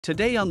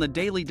Today on the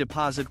Daily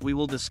Deposit we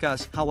will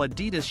discuss how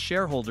Adidas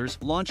shareholders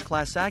launch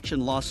class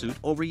action lawsuit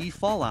over Ye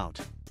fallout.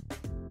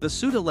 The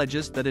suit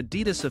alleges that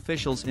Adidas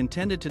officials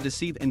intended to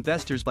deceive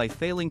investors by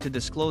failing to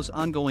disclose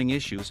ongoing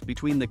issues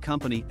between the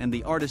company and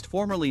the artist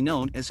formerly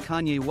known as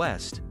Kanye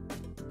West.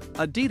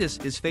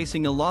 Adidas is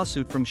facing a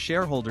lawsuit from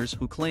shareholders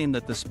who claim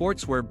that the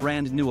sportswear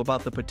brand knew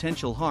about the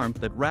potential harm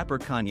that rapper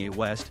Kanye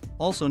West,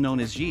 also known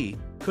as Ye,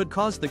 could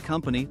cause the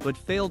company but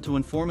failed to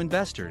inform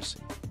investors.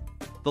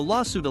 The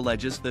lawsuit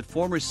alleges that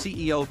former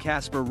CEO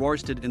Kasper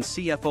Rorsted and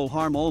CFO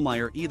Harm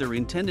Olmeyer either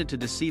intended to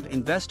deceive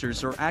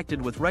investors or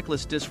acted with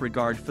reckless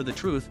disregard for the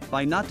truth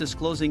by not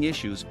disclosing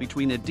issues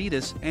between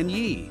Adidas and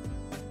Ye.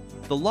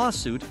 The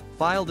lawsuit,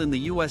 filed in the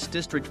U.S.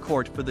 District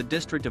Court for the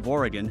District of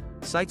Oregon,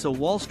 cites a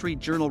Wall Street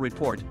Journal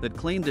report that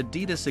claimed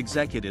Adidas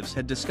executives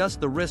had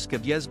discussed the risk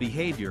of Ye's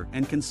behavior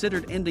and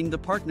considered ending the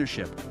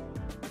partnership.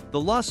 The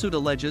lawsuit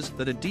alleges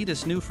that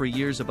Adidas knew for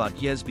years about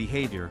Ye's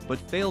behavior but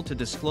failed to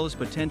disclose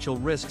potential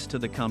risks to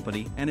the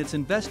company and its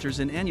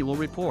investors in annual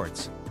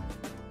reports.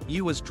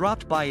 Ye was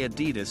dropped by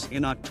Adidas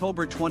in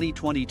October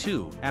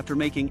 2022 after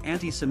making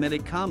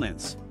anti-Semitic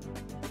comments.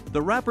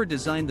 The rapper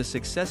designed the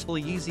successful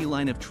Yeezy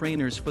line of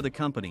trainers for the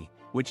company,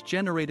 which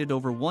generated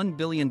over $1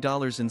 billion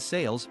in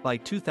sales by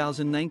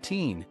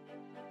 2019.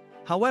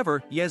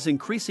 However, Ye's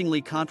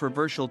increasingly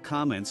controversial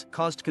comments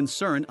caused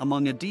concern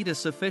among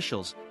Adidas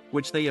officials,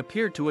 which they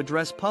appeared to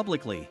address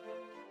publicly.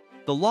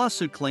 The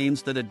lawsuit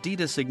claims that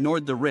Adidas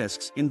ignored the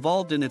risks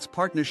involved in its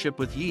partnership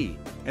with Ye,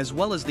 as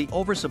well as the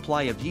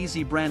oversupply of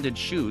Yeezy-branded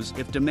shoes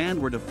if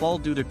demand were to fall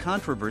due to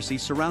controversy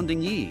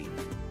surrounding Ye.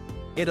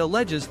 It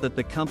alleges that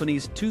the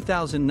company's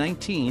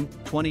 2019,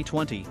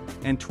 2020,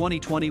 and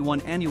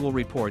 2021 annual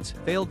reports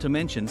failed to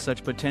mention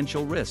such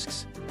potential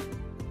risks.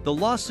 The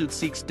lawsuit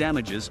seeks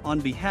damages on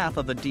behalf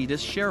of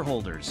Adidas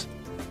shareholders.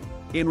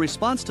 In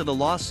response to the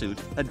lawsuit,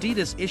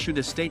 Adidas issued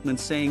a statement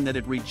saying that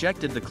it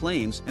rejected the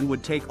claims and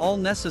would take all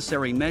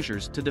necessary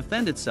measures to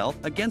defend itself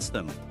against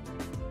them.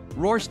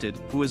 Rorsted,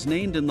 who is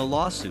named in the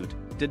lawsuit,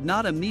 did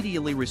not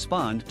immediately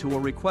respond to a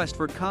request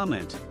for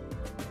comment.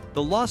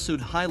 The lawsuit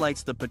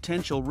highlights the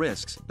potential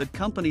risks that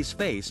companies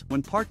face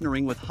when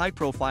partnering with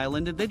high-profile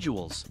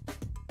individuals.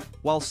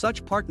 While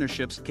such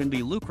partnerships can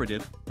be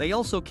lucrative, they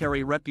also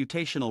carry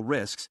reputational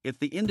risks if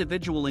the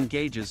individual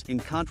engages in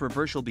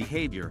controversial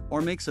behavior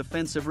or makes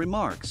offensive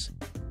remarks.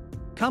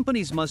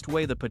 Companies must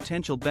weigh the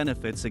potential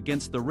benefits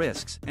against the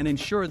risks and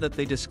ensure that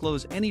they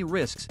disclose any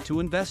risks to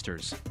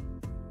investors.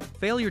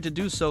 Failure to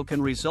do so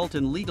can result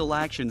in legal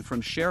action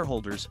from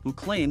shareholders who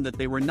claim that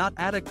they were not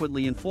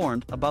adequately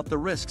informed about the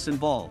risks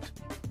involved.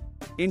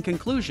 In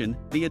conclusion,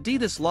 the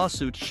Adidas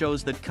lawsuit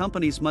shows that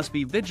companies must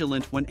be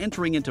vigilant when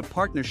entering into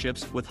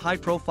partnerships with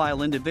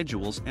high-profile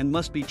individuals and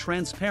must be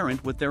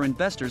transparent with their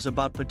investors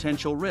about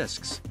potential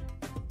risks.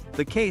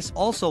 The case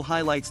also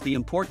highlights the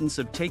importance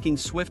of taking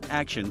swift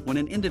action when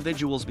an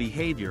individual's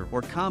behavior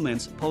or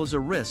comments pose a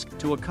risk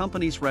to a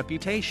company's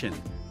reputation.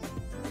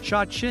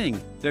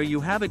 Cha-ching, there you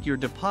have it, your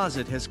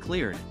deposit has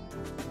cleared.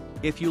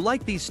 If you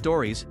like these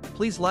stories,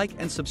 please like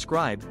and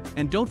subscribe,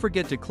 and don't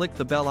forget to click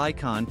the bell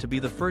icon to be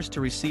the first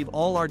to receive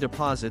all our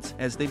deposits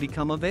as they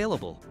become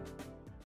available.